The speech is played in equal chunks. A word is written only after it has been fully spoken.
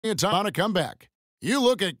It's on a comeback. You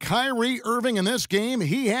look at Kyrie Irving in this game,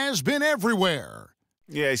 he has been everywhere.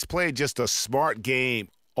 Yeah, he's played just a smart game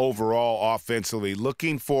overall offensively,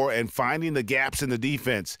 looking for and finding the gaps in the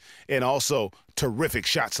defense, and also terrific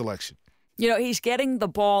shot selection. You know, he's getting the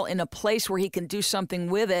ball in a place where he can do something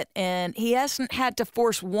with it, and he hasn't had to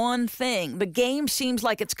force one thing. The game seems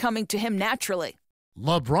like it's coming to him naturally.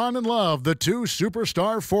 LeBron and Love, the two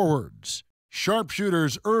superstar forwards.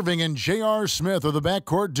 Sharpshooters Irving and J.R. Smith are the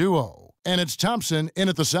backcourt duo, and it's Thompson in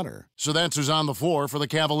at the center. So that's who's on the floor for the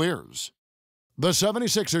Cavaliers. The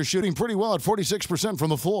 76ers shooting pretty well at 46% from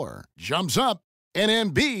the floor. Jumps up, and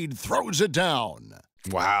Embiid throws it down.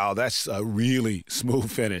 Wow, that's a really smooth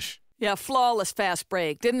finish. Yeah, flawless fast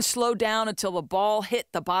break. Didn't slow down until the ball hit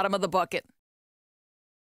the bottom of the bucket.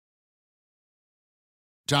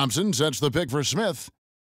 Thompson sets the pick for Smith.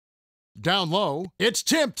 Down low, it's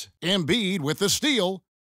tipped. Embiid with the steal.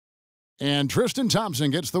 And Tristan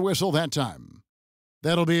Thompson gets the whistle that time.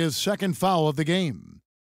 That'll be his second foul of the game.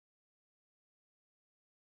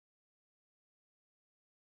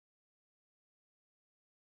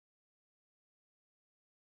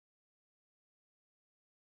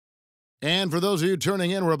 And for those of you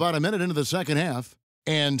turning in, we're about a minute into the second half.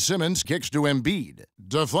 And Simmons kicks to Embiid.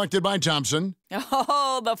 Deflected by Thompson.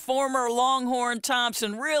 Oh, the former Longhorn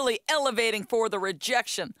Thompson really elevating for the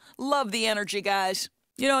rejection. Love the energy, guys.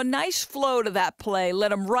 You know, a nice flow to that play.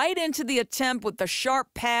 Let him right into the attempt with the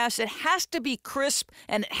sharp pass. It has to be crisp,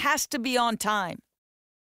 and it has to be on time.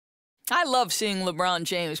 I love seeing LeBron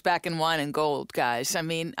James back in wine and gold, guys. I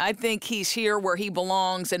mean, I think he's here where he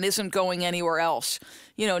belongs and isn't going anywhere else.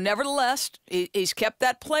 You know, nevertheless, he's kept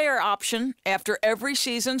that player option after every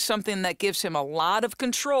season, something that gives him a lot of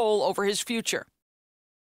control over his future.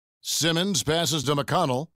 Simmons passes to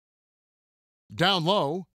McConnell. Down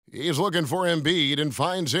low, he's looking for Embiid and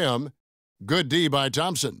finds him. Good D by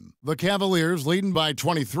Thompson. The Cavaliers leading by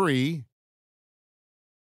 23.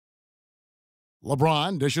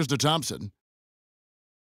 LeBron dishes to Thompson.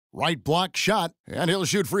 Right block shot, and he'll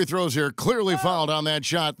shoot free throws here. Clearly fouled on that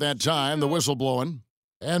shot that time, the whistle blowing.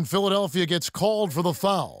 And Philadelphia gets called for the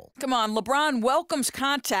foul. Come on, LeBron welcomes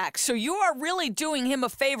contact, so you are really doing him a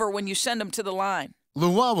favor when you send him to the line.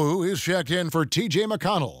 Luwawu is checked in for T.J.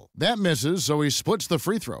 McConnell. That misses, so he splits the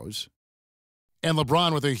free throws. And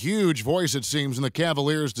LeBron with a huge voice, it seems, in the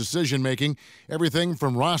Cavaliers' decision-making. Everything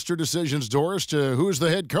from roster decisions, Doris, to who's the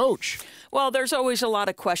head coach. Well, there's always a lot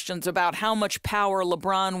of questions about how much power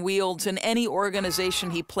LeBron wields in any organization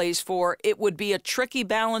he plays for. It would be a tricky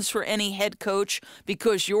balance for any head coach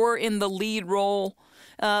because you're in the lead role.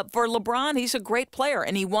 For LeBron, he's a great player,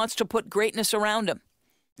 and he wants to put greatness around him.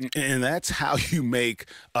 And that's how you make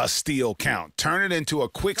a steal count. Turn it into a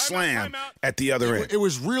quick slam at the other end. It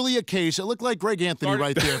was really a case. It looked like Greg Anthony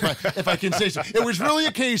right there, if I can say so. It was really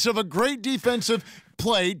a case of a great defensive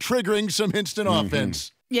play triggering some instant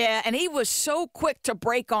offense. Yeah, and he was so quick to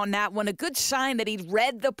break on that one. A good sign that he'd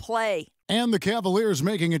read the play. And the Cavaliers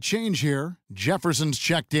making a change here. Jefferson's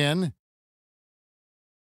checked in.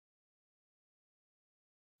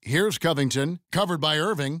 Here's Covington, covered by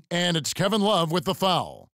Irving, and it's Kevin Love with the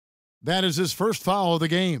foul. That is his first foul of the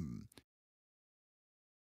game.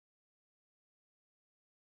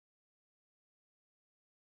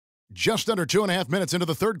 Just under 2.5 minutes into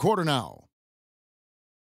the third quarter now.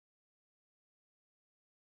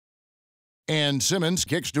 And Simmons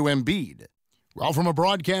kicks to Embiid. Well, from a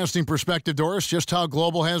broadcasting perspective, Doris, just how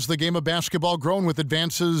global has the game of basketball grown with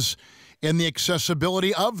advances in the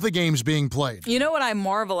accessibility of the games being played? You know what I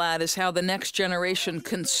marvel at is how the next generation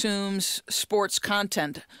consumes sports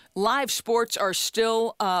content. Live sports are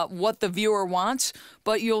still what the viewer wants,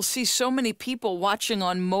 but you'll see so many people watching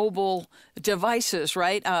on mobile devices,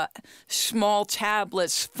 right? Small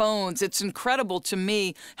tablets, phones. It's incredible to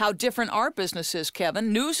me how different our business is,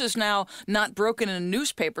 Kevin. News is now not broken in a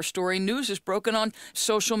newspaper story. News is broken on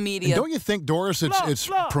social media. And don't you think, Doris, it's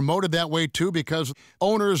promoted that way, too, because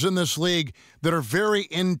owners in this league that are very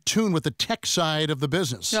in tune with the tech side of the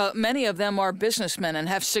business. Many of them are businessmen and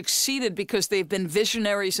have succeeded because they've been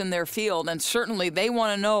visionaries in their field, and certainly they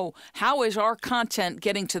want to know, how is our content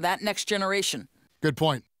getting to that next generation? Good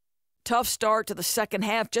point. Tough start to the second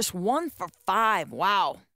half, just 1 for 5.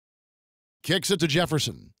 Wow. Kicks it to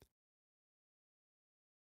Jefferson.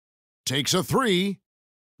 Takes a three.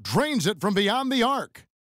 Drains it from beyond the arc.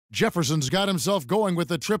 Jefferson's got himself going with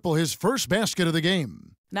the triple, his first basket of the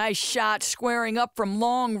game. Nice shot, squaring up from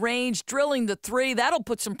long range, drilling the three. That'll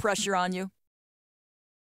put some pressure on you.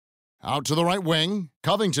 Out to the right wing.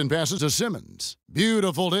 Covington passes to Simmons.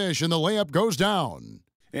 Beautiful dish, and the layup goes down.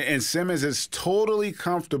 And Simmons is totally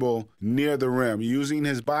comfortable near the rim, using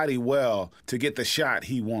his body well to get the shot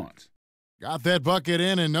he wants. Got that bucket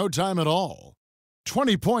in no time at all.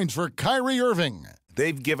 20 points for Kyrie Irving.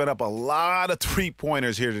 They've given up a lot of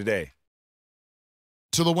three-pointers here today.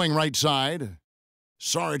 To the wing right side.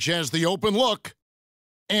 Saric has the open look.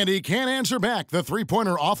 And he can't answer back. The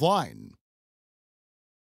three-pointer offline.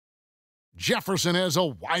 Jefferson has a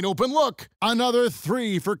wide open look. Another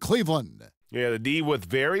three for Cleveland. Yeah, the D with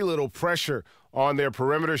very little pressure on their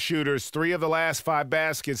perimeter shooters. 3 of the last 5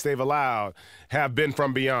 baskets they've allowed have been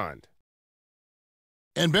from beyond.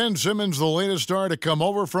 And Ben Simmons, the latest star to come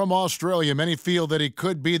over from Australia. Many feel that he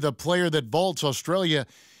could be the player that vaults Australia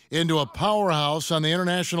into a powerhouse on the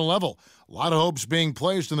international level. A lot of hopes being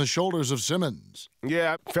placed on the shoulders of Simmons.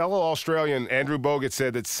 Yeah, fellow Australian Andrew Bogut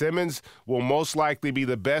said that Simmons will most likely be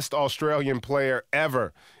the best Australian player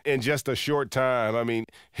ever in just a short time. I mean,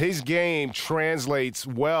 his game translates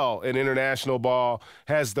well in international ball,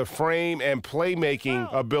 has the frame and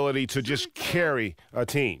playmaking ability to just carry a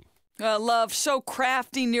team. Love, so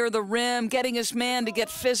crafty near the rim, getting his man to get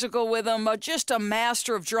physical with him, just a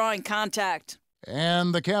master of drawing contact.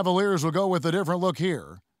 And the Cavaliers will go with a different look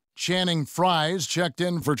here. Channing Frye's checked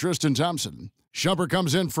in for Tristan Thompson. Shumpert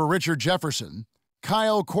comes in for Richard Jefferson.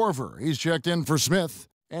 Kyle Korver, he's checked in for Smith.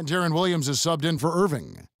 And Darren Williams is subbed in for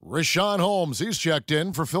Irving. Richaun Holmes, he's checked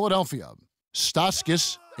in for Philadelphia.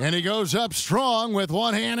 Stauskas, and he goes up strong with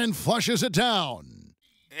one hand and flushes it down.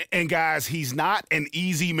 And, guys, he's not an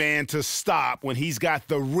easy man to stop when he's got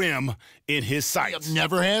the rim in his sights.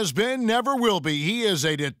 Never has been, never will be. He is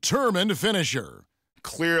a determined finisher.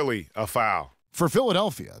 Clearly a foul. For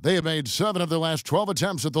Philadelphia, they have made 7 of their last 12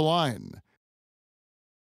 attempts at the line.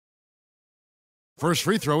 First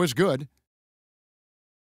free throw is good.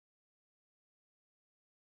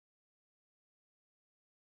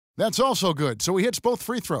 That's also good, so he hits both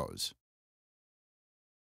free throws.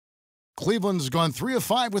 Cleveland's gone 3 of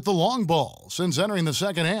 5 with the long ball since entering the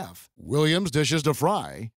second half. Williams dishes to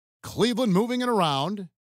Frye. Cleveland moving it around.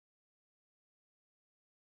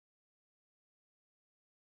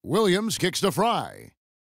 Williams kicks to Frye.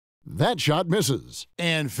 That shot misses.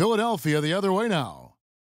 And Philadelphia the other way now.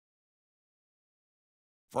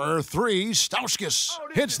 For 3, Stauskas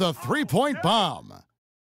hits the three-point bomb.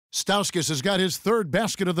 Stauskas has got his 3rd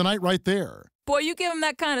basket of the night right there. Boy, you give him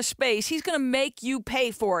that kind of space, he's going to make you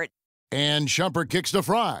pay for it. And Shumpert kicks to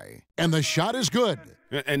Frye. And the shot is good.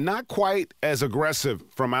 And not quite as aggressive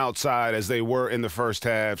from outside as they were in the first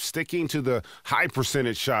half, sticking to the high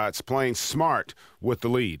percentage shots, playing smart with the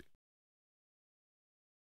lead.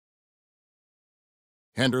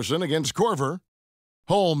 Henderson against Korver.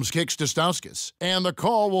 Holmes kicks to Stauskas. And the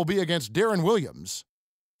call will be against Darren Williams.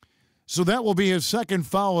 So that will be his 2nd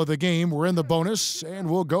foul of the game. We're in the bonus, and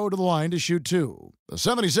we'll go to the line to shoot 2. The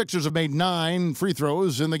 76ers have made 9 free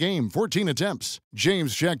throws in the game, 14 attempts.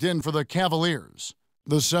 James checked in for the Cavaliers.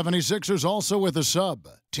 The 76ers also with a sub.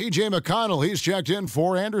 T.J. McConnell, he's checked in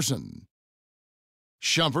for Anderson.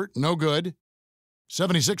 Shumpert, no good.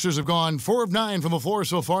 76ers have gone 4 of 9 from the floor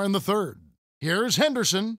so far in the 3rd. Here's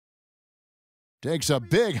Henderson. Takes a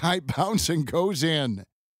big high bounce and goes in.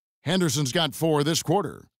 Henderson's got 4 this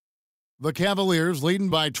quarter. The Cavaliers leading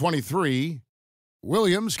by 23.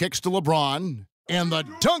 Williams kicks to LeBron. And the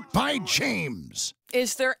dunk by James.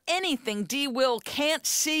 Is there anything D. Will can't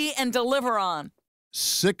see and deliver on?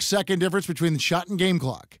 6-second difference between the shot and game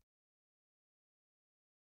clock.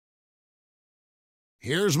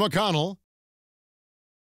 Here's McConnell.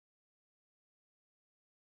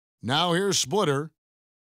 Now here's Splitter.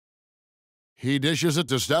 He dishes it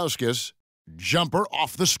to Stauskas. Jumper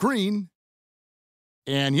off the screen.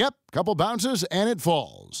 And yep, couple bounces and it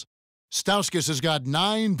falls. Stauskas has got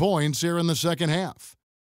 9 points here in the second half.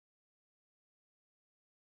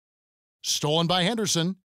 Stolen by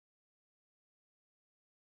Henderson.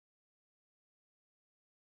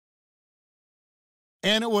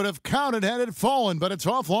 And it would have counted had it fallen, but it's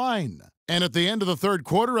offline. And at the end of the 3rd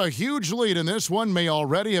quarter, a huge lead in this one may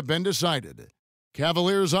already have been decided.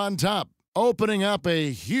 Cavaliers on top, opening up a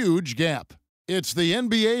huge gap. It's the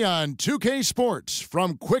NBA on 2K Sports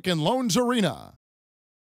from Quicken Loans Arena.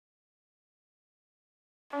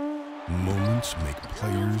 Moments make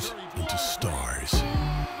players into stars.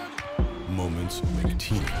 Moments make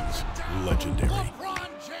teams legendary.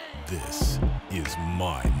 This is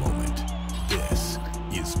my moment. This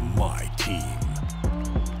is my team.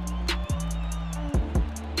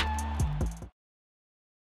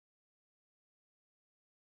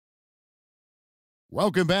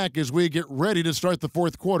 Welcome back as we get ready to start the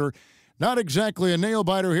 4th quarter. Not exactly a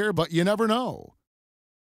nail-biter here, but you never know.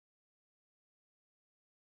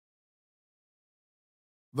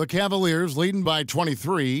 The Cavaliers leading by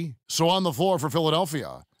 23, so on the floor for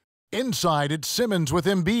Philadelphia. Inside, it's Simmons with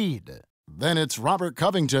Embiid. Then it's Robert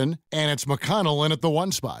Covington, and it's McConnell in at the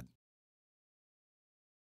 1 spot.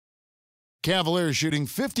 Cavaliers shooting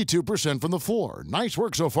 52% from the floor. Nice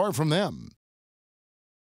work so far from them.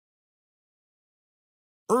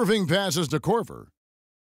 Irving passes to Korver.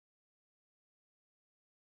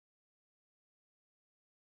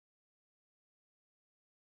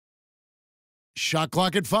 Shot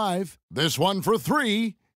clock at 5. This one for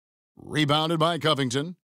 3. Rebounded by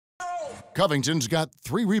Covington. Covington's got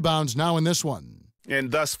 3 rebounds now in this one. And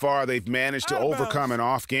thus far, they've managed to overcome an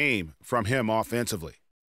off game from him offensively.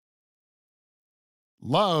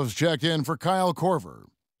 Love's checked in for Kyle Korver.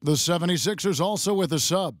 The 76ers also with a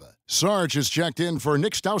sub. Sarge is checked in for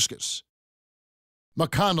Nick Stauskas.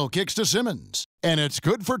 McConnell kicks to Simmons, and it's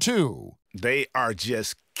good for 2. They are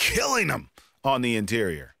just killing them on the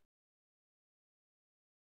interior.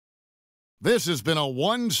 This has been a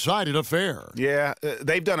one-sided affair. Yeah,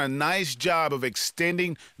 they've done a nice job of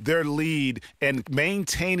extending their lead and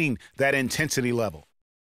maintaining that intensity level.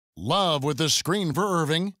 Love with the screen for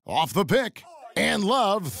Irving. Off the pick. And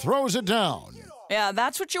Love throws it down. Yeah,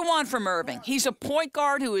 that's what you want from Irving. He's a point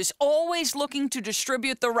guard who is always looking to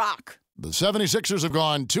distribute the rock. The 76ers have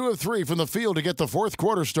gone 2 of 3 from the field to get the 4th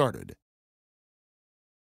quarter started.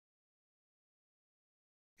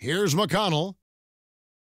 Here's McConnell.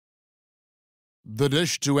 The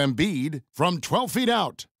dish to Embiid from 12 feet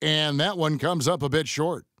out, and that one comes up a bit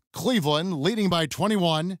short. Cleveland leading by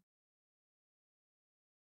 21.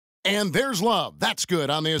 And there's Love. That's good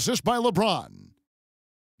on the assist by LeBron.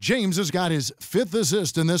 James has got his 5th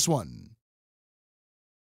assist in this one.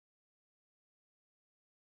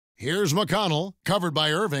 Here's McConnell, covered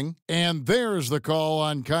by Irving, and there's the call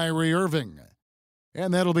on Kyrie Irving.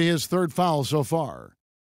 And that'll be his 3rd foul so far.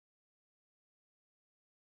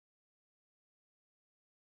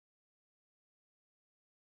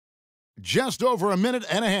 Just over a minute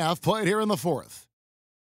and a half played here in the 4th.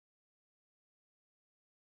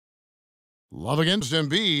 Love against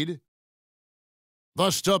Embiid.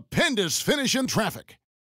 The stupendous finish in traffic.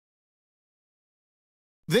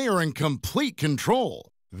 They are in complete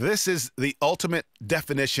control. This is the ultimate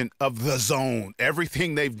definition of the zone.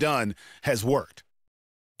 Everything they've done has worked.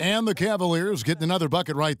 And the Cavaliers getting another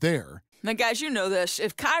bucket right there. Now, guys, you know this.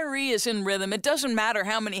 If Kyrie is in rhythm, it doesn't matter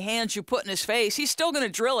how many hands you put in his face. He's still going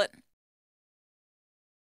to drill it.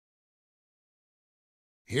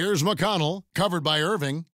 Here's McConnell, covered by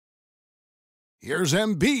Irving. Here's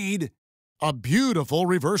Embiid. A beautiful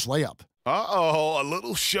reverse layup. Uh-oh, a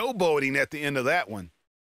little showboating at the end of that one.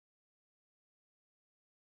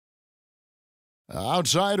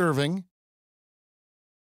 Outside Irving.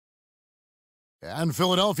 And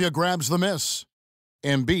Philadelphia grabs the miss.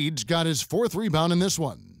 Embiid's got his 4th rebound in this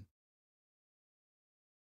one.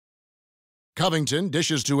 Covington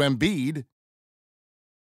dishes to Embiid.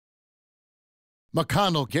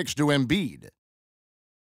 McConnell kicks to Embiid.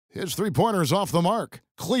 His 3-pointer's off the mark.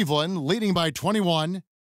 Cleveland leading by 21.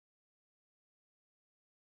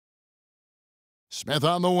 Smith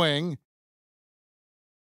on the wing.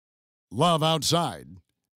 Love outside.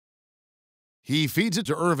 He feeds it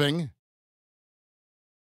to Irving.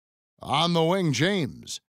 On the wing,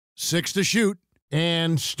 James. 6 to shoot.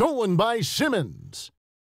 And stolen by Simmons.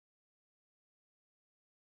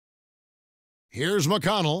 Here's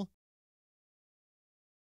McConnell.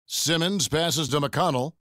 Simmons passes to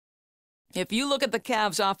McConnell. If you look at the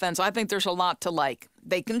Cavs' offense, I think there's a lot to like.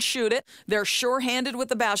 They can shoot it, they're sure-handed with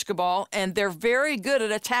the basketball, and they're very good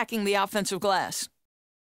at attacking the offensive glass.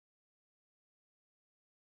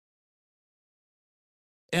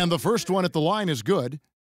 And the first one at the line is good.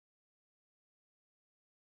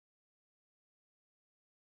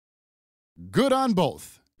 Good on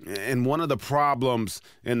both. And one of the problems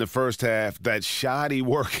in the first half, that shoddy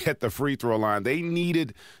work at the free throw line, they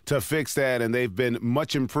needed to fix that, and they've been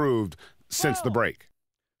much improved since the break.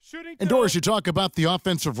 And Doris, you talk about the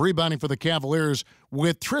offensive rebounding for the Cavaliers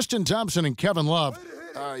with Tristan Thompson and Kevin Love.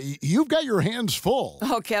 You've got your hands full.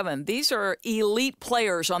 Oh, Kevin, these are elite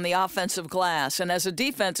players on the offensive glass. And as a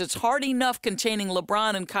defense, it's hard enough containing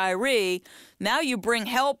LeBron and Kyrie. Now you bring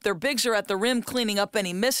help. Their bigs are at the rim cleaning up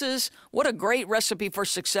any misses. What a great recipe for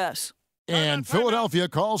success. And Philadelphia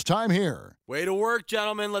calls time here. Way to work,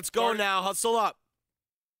 gentlemen. Let's go now. Hustle up.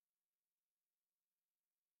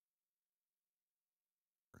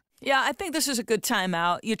 Yeah, I think this is a good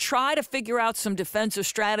timeout. You try to figure out some defensive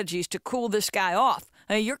strategies to cool this guy off.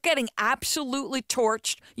 You're getting absolutely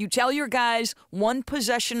torched. You tell your guys 1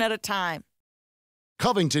 possession at a time.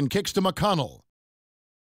 Covington kicks to McConnell.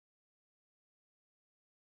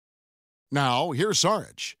 Now, here's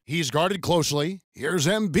Saric. He's guarded closely. Here's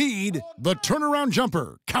Embiid, the turnaround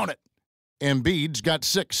jumper. Count it. Embiid's got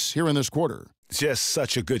 6 here in this quarter. Just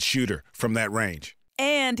such a good shooter from that range.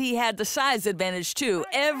 And he had the size advantage, too.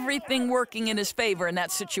 Everything working in his favor in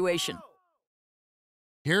that situation.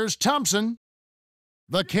 Here's Thompson.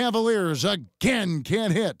 The Cavaliers again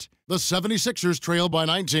can't hit. The 76ers trail by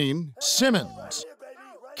 19. Simmons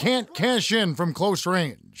can't cash in from close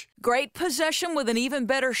range. Great possession with an even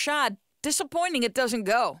better shot. Disappointing it doesn't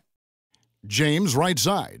go. James right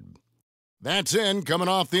side. That's in, coming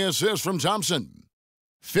off the assist from Thompson.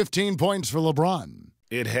 15 points for LeBron.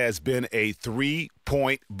 It has been a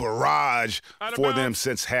 3-point barrage for them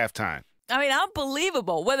since halftime. I mean,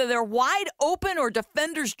 unbelievable. Whether they're wide open or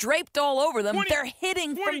defenders draped all over them, they're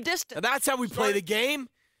hitting from distance. Now that's how we play the game.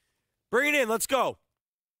 Bring it in. Let's go.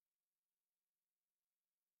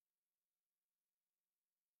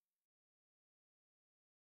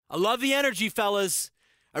 I love the energy, fellas.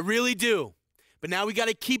 I really do. But now we got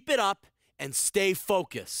to keep it up and stay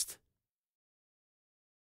focused.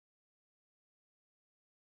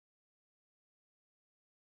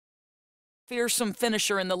 Fearsome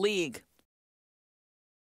finisher in the league.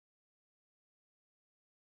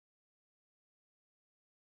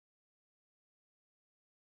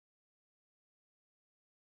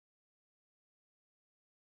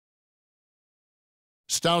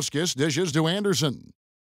 Stauskas dishes to Anderson.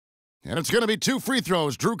 And it's going to be 2 free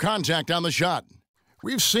throws. Drew contact on the shot.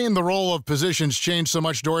 We've seen the role of positions change so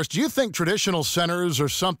much, Doris. Do you think traditional centers are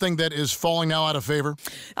something that is falling now out of favor?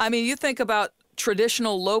 I mean, you think about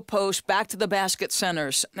traditional low post, back to the basket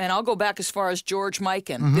centers. And I'll go back as far as George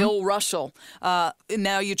Mikan, Bill Russell.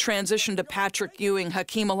 Now you transition to Patrick Ewing,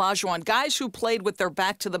 Hakeem Olajuwon, guys who played with their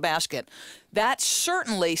back to the basket. That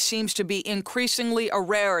certainly seems to be increasingly a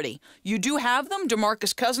rarity. You do have them.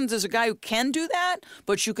 DeMarcus Cousins is a guy who can do that,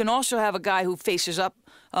 but you can also have a guy who faces up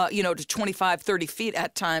to 25, 30 feet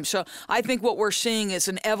at times. So I think what we're seeing is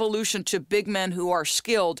an evolution to big men who are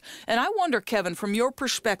skilled. And I wonder, Kevin, from your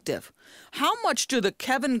perspective, how much do the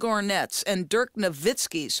Kevin Garnett's and Dirk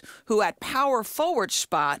Nowitzki's, who at power forward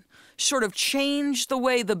spot, sort of change the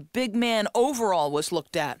way the big man overall was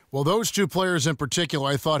looked at? Well, those 2 players in particular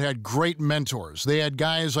I thought had great mentors. They had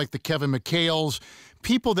guys like the Kevin McHale's,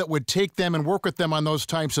 people that would take them and work with them on those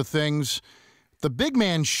types of things. The big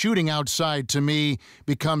man shooting outside, to me,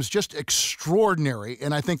 becomes just extraordinary.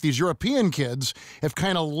 And I think these European kids have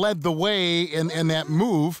kind of led the way in that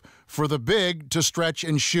move for the big to stretch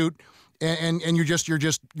and shoot. And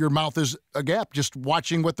your mouth is agape just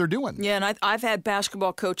watching what they're doing. Yeah, and I've had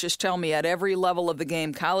basketball coaches tell me at every level of the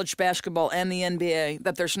game, college basketball and the NBA,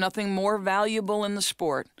 that there's nothing more valuable in the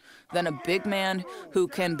sport than a big man who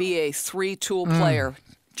can be a 3-tool player.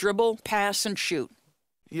 Dribble, pass, and shoot.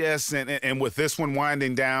 Yes, and with this one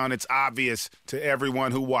winding down, it's obvious to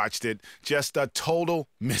everyone who watched it, just a total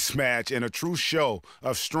mismatch and a true show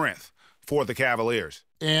of strength for the Cavaliers.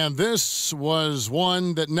 And this was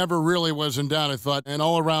one that never really was in doubt, I thought, an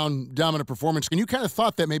all-around dominant performance. And you kind of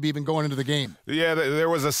thought that maybe even going into the game. Yeah, there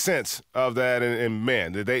was a sense of that, and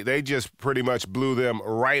man, they just pretty much blew them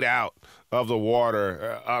right out of the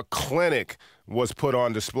water. A clinic was put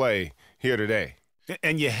on display here today.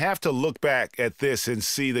 And you have to look back at this and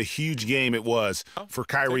see the huge game it was for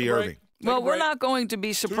Kyrie Irving. Well, we're not going to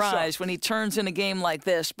be surprised when he turns in a game like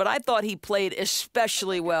this, but I thought he played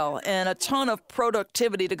especially well and a ton of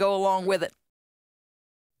productivity to go along with it.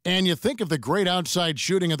 And you think of the great outside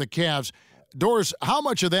shooting of the Cavs. Doris, how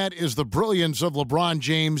much of that is the brilliance of LeBron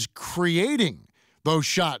James creating those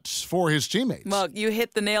shots for his teammates? Well, you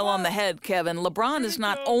hit the nail on the head, Kevin. LeBron is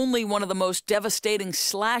not only one of the most devastating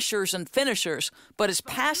slashers and finishers, but his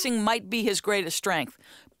passing might be his greatest strength.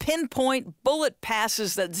 Pinpoint bullet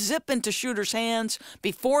passes that zip into shooters' hands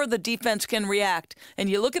before the defense can react. And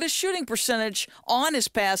you look at his shooting percentage on his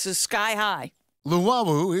passes, sky high.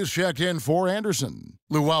 Luwawu is checked in for Anderson.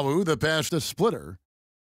 Luwawu, the pass to Splitter,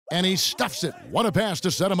 and he stuffs it. What a pass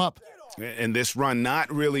to set him up. And this run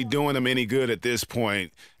not really doing them any good at this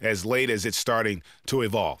point, as late as it's starting to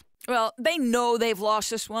evolve. Well, they know they've lost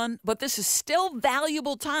this one, but this is still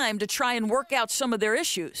valuable time to try and work out some of their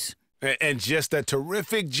issues. And just a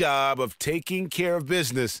terrific job of taking care of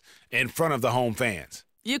business in front of the home fans.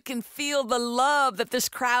 You can feel the love that this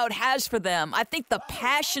crowd has for them. I think the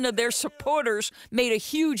passion of their supporters made a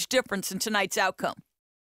huge difference in tonight's outcome.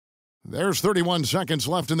 There's 31 seconds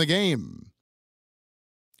left in the game.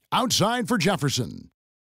 Outside for Jefferson.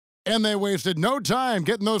 And they wasted no time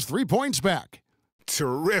getting those 3 points back.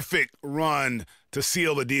 Terrific run to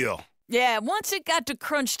seal the deal. Yeah, once it got to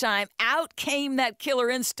crunch time, out came that killer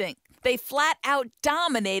instinct. They flat out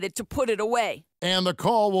dominated to put it away. And the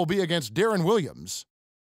call will be against Darren Williams.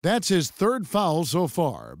 That's his third foul so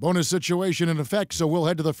far. Bonus situation in effect, so we'll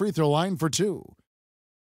head to the free throw line for 2.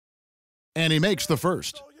 And he makes the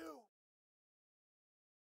first.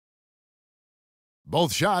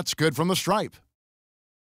 Both shots good from the stripe.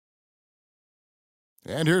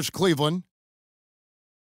 And here's Cleveland.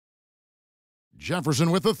 Jefferson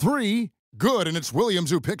with the 3. Good, and it's Williams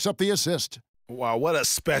who picks up the assist. Wow, what a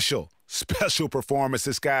special performance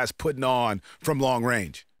this guy's putting on from long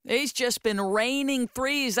range. He's just been raining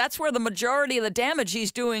threes. That's where the majority of the damage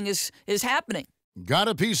he's doing is happening. Got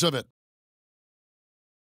a piece of it.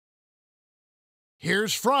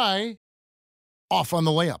 Here's Fry. Off on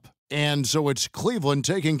the layup. And so it's Cleveland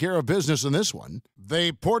taking care of business in this one.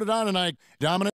 They poured it on tonight. Dominant.